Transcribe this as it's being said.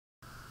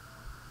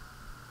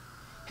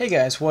Hey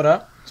guys, what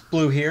up? It's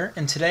Blue here,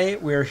 and today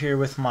we're here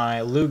with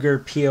my Luger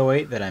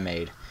P08 that I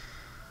made.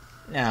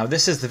 Now,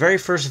 this is the very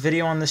first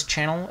video on this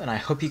channel, and I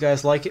hope you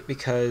guys like it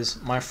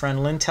because my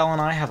friend Lintel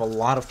and I have a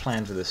lot of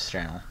plans for this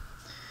channel.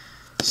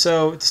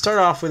 So, to start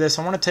off with this,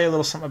 I want to tell you a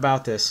little something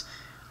about this.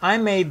 I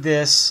made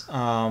this,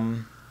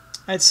 I'd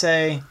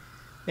say,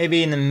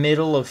 maybe in the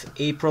middle of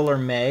April or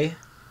May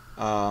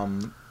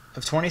of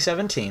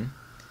 2017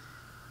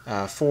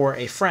 for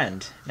a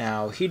friend.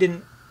 Now,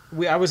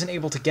 I wasn't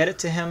able to get it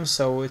to him,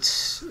 so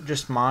it's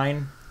just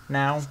mine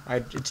now.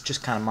 It's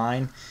just kind of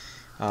mine,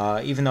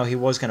 even though he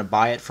was going to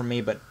buy it from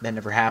me, but that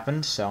never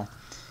happened. So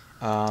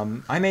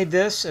I made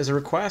this as a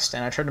request,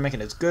 and I tried to make it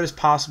as good as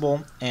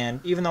possible.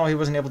 And even though he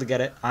wasn't able to get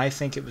it, I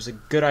think it was a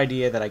good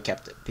idea that I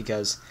kept it,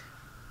 because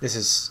this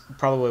is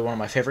probably one of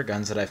my favorite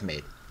guns that I've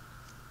made.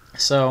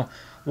 So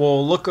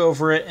we'll look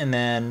over it, and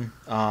then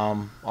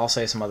I'll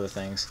say some other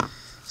things.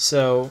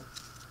 So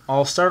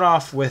I'll start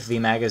off with the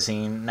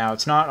magazine. Now,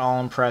 it's not all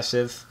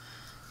impressive.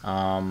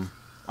 I'll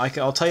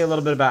tell you a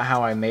little bit about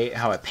how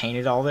I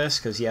painted all this,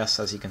 because yes,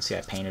 as you can see,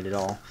 I painted it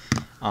all.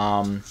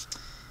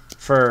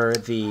 For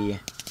the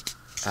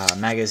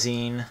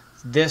magazine,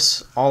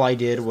 all I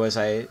did was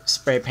I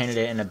spray painted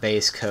it in a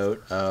base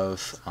coat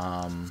of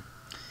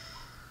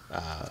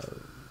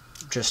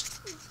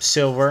just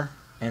silver,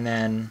 and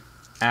then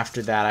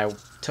after that I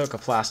took a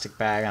plastic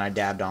bag and I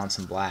dabbed on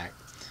some black.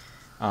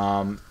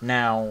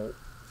 Now,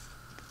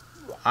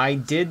 I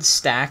did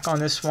stack on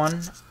this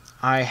one.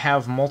 I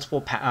have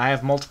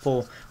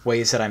multiple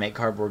ways that I make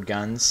cardboard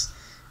guns.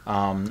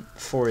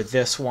 For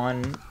this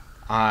one,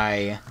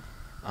 I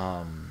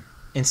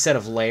instead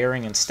of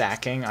layering and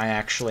stacking, I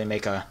actually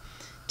make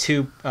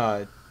two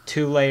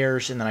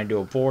layers, and then I do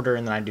a border,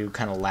 and then I do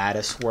kind of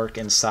lattice work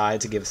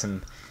inside to give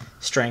some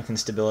strength and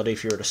stability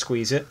if you were to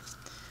squeeze it.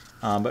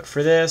 But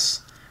for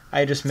this,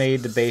 I just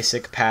made the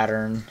basic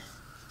pattern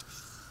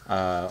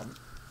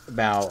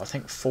about, I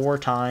think, 4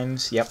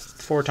 times. Yep,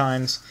 4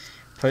 times.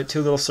 Put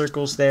 2 little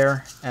circles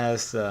there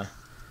as the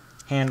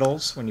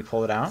handles when you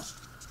pull it out.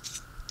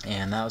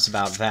 And that was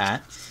about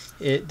that.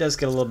 It does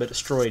get a little bit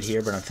destroyed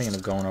here, but I'm thinking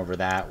of going over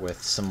that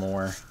with some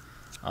more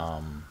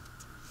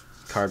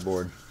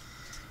cardboard.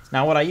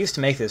 Now, what I used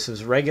to make this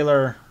was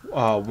regular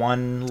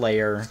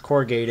 1-layer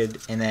corrugated,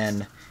 and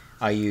then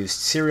I used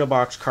cereal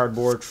box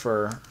cardboard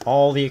for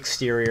all the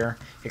exterior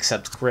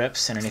except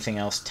grips and anything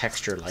else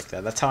textured like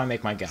that. That's how I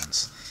make my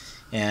guns.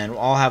 And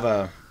I'll have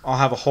a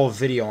whole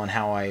video on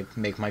how I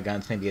make my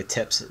guns, maybe a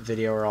tips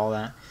video or all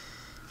that.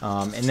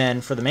 And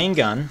then for the main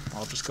gun,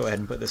 I'll just go ahead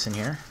and put this in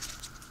here,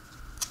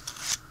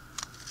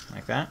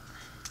 like that.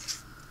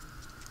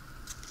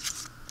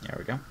 There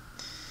we go.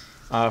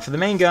 For the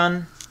main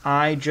gun,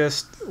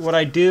 what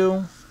I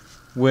do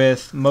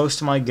with most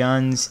of my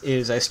guns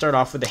is I start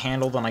off with the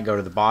handle, then I go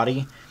to the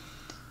body.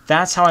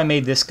 That's how I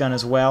made this gun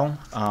as well.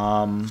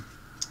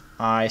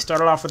 I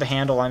started off with the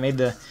handle. I made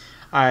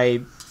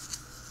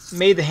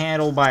the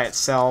handle by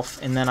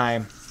itself, and then I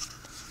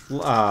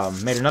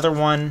made another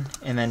one,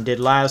 and then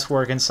did lattice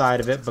work inside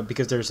of it. But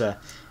because there's a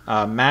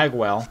mag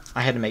well,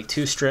 I had to make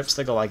 2 strips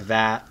that go like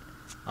that,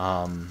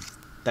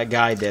 that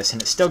guide this,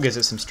 and it still gives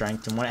it some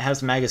strength. And when it has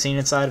the magazine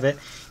inside of it,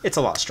 it's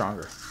a lot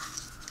stronger.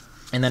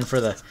 And then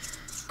for the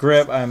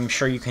grip, I'm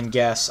sure you can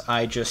guess,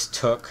 I just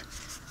took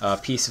a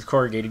piece of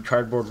corrugated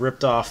cardboard,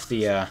 ripped off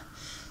the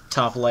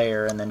top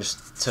layer, and then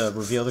just to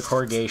reveal the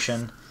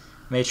corrugation,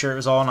 made sure it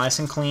was all nice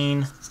and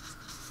clean.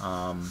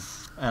 And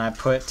I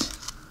put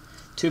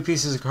 2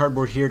 pieces of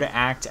cardboard here to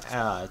act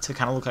to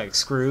kind of look like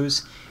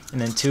screws, and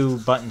then 2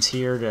 buttons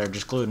here that are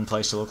just glued in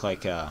place to look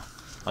like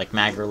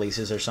mag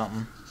releases or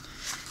something.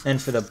 Then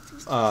for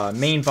the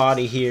main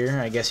body here,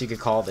 I guess you could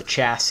call it the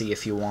chassis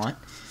if you want.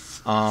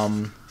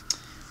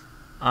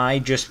 I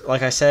just,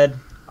 like I said,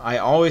 I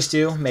always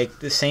do, make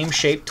the same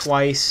shape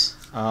twice,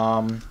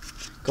 go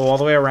all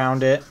the way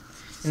around it.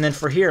 And then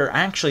for here,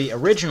 actually,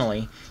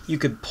 originally, you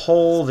could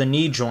pull the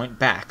knee joint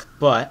back,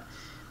 but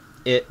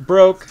it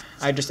broke.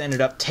 I just ended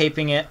up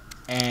taping it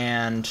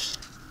and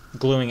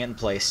gluing it in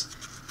place.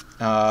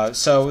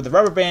 So the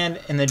rubber band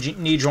and the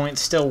knee joint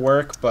still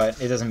work,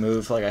 but it doesn't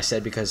move, like I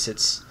said, because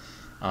it's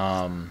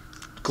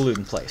glued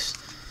in place.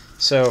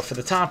 So for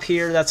the top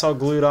here, that's all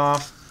glued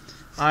off.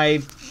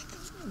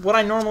 What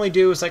I normally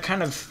do is I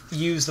kind of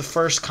use the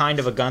first kind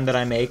of a gun that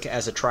I make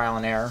as a trial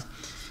and error.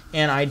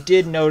 And I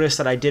did notice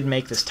that I did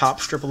make this top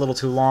strip a little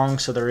too long,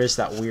 so there is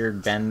that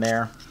weird bend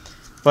there.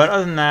 But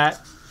other than that,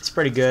 it's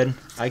pretty good.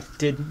 I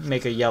did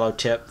make a yellow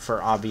tip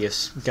for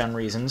obvious gun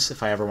reasons,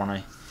 if I ever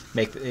want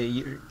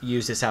to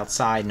use this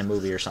outside in a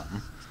movie or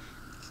something.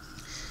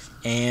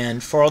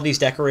 And for all these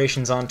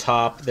decorations on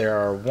top, there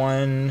are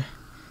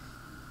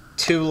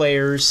 2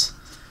 layers,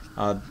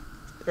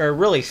 or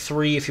really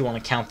 3 if you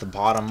want to count the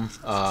bottom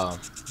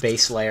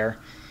base layer.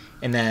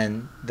 And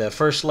then the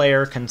first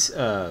layer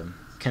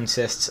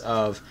consists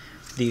of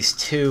these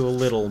 2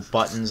 little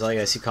buttons, I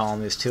guess you call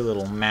them, these 2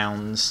 little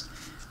mounds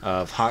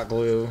of hot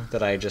glue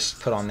that I just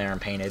put on there and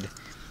painted.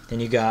 Then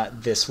you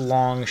got this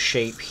long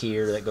shape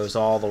here that goes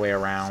all the way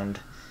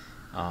around.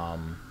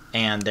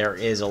 and there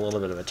is a little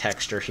bit of a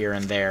texture here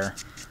and there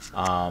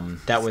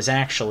that was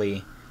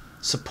actually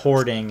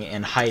supporting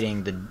and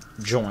hiding the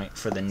joint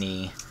for the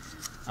knee.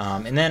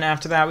 And then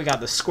after that, we got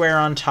the square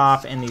on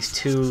top and these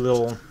two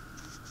little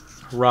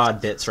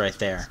rod bits right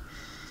there.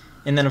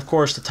 And then, of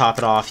course, to top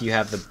it off, you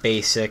have the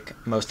basic,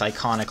 most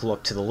iconic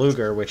look to the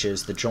Luger, which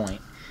is the joint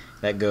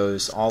that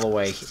goes all the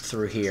way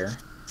through here.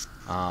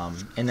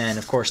 And then,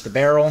 of course, the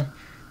barrel,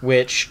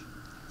 which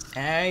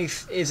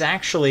is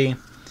actually,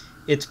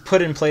 it's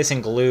put in place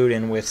and glued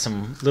in with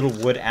some little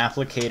wood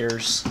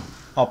applicators.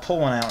 I'll pull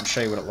one out and show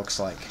you what it looks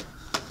like.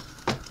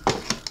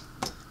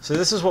 So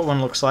this is what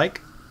one looks like.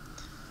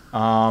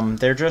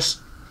 They're just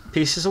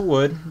pieces of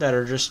wood that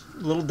are just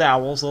little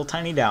dowels, little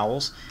tiny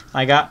dowels.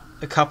 I got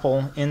a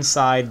couple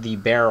inside the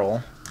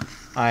barrel.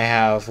 I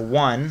have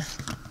one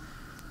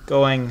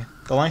going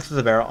the length of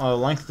the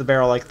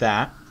barrel like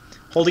that,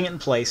 holding it in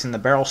place, and the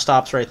barrel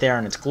stops right there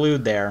and it's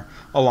glued there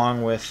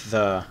along with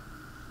the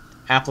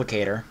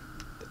applicator.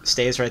 It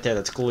stays right there,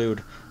 that's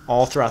glued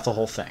all throughout the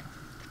whole thing.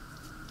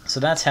 So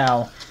that's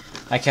how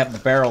I kept the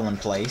barrel in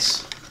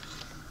place.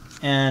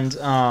 And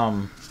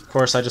of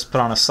course I just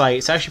put on a sight.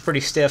 It's actually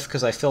pretty stiff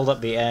because I filled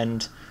up the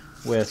end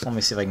with, let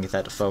me see if I can get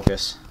that to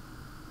focus.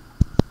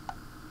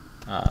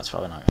 That's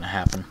probably not going to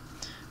happen.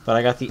 But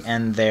I got the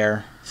end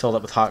there filled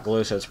up with hot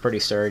glue, so it's pretty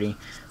sturdy.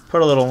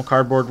 Put a little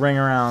cardboard ring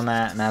around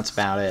that, and that's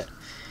about it.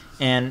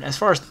 And as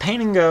far as the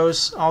painting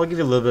goes, I'll give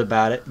you a little bit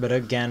about it, but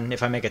again,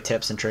 if I make a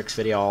tips and tricks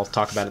video, I'll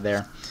talk about it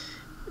there.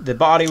 The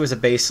body was a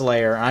base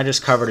layer, and I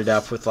just covered it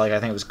up with, like, I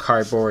think it was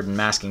cardboard and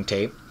masking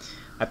tape.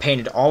 I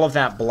painted all of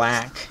that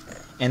black,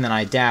 and then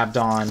I dabbed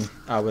on,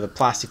 with a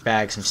plastic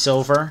bag, some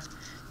silver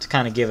to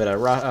kind of give it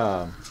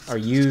a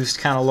used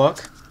kind of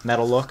look,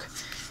 metal look.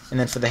 And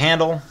then for the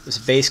handle, this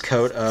base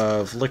coat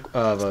of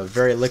a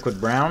very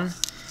liquid brown.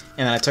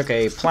 And then I took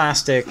a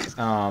plastic,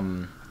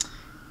 what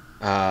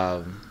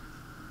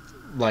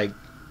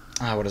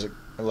is it?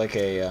 Like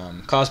a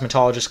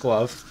cosmetologist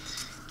glove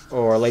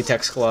or a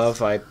latex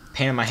glove. I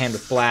painted my hand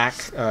with black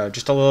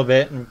just a little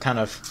bit and kind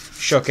of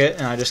shook it.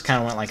 And I just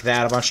kind of went like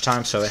that a bunch of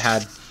times. So it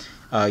had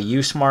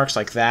use marks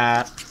like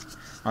that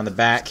on the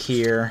back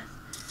here,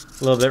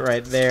 a little bit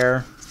right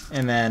there,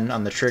 and then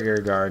on the trigger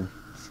guard.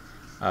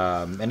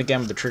 And again,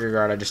 with the trigger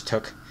guard, I just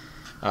took,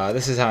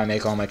 this is how I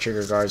make all my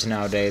trigger guards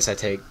nowadays. I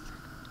take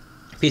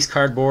a piece of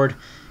cardboard,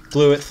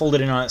 glue it, fold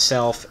it in on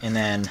itself, and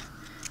then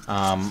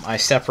I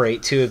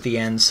separate two of the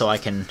ends so I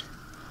can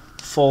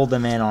fold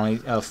them in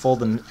on,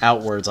 fold them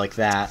outwards like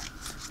that.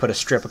 Put a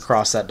strip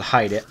across that to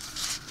hide it.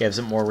 Gives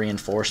it more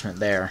reinforcement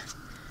there.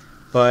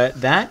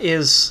 But that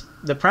is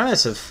the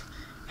premise of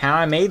how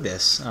I made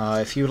this.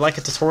 If you would like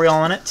a tutorial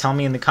on it, tell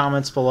me in the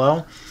comments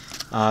below.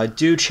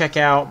 Do check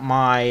out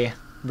my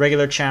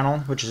regular channel,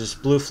 which is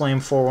Blue Flame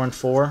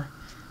 414.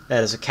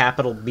 That is a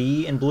capital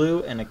B in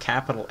blue and a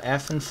capital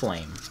F in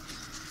flame.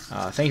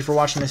 Thank you for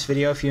watching this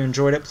video. If you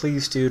enjoyed it,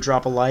 please do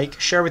drop a like,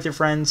 share with your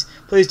friends.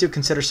 Please do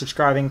consider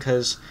subscribing,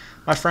 because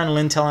my friend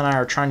Lintel and I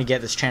are trying to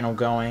get this channel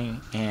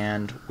going,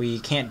 and we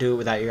can't do it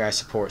without your guys'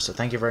 support. So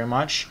thank you very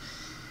much,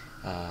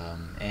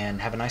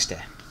 and have a nice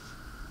day.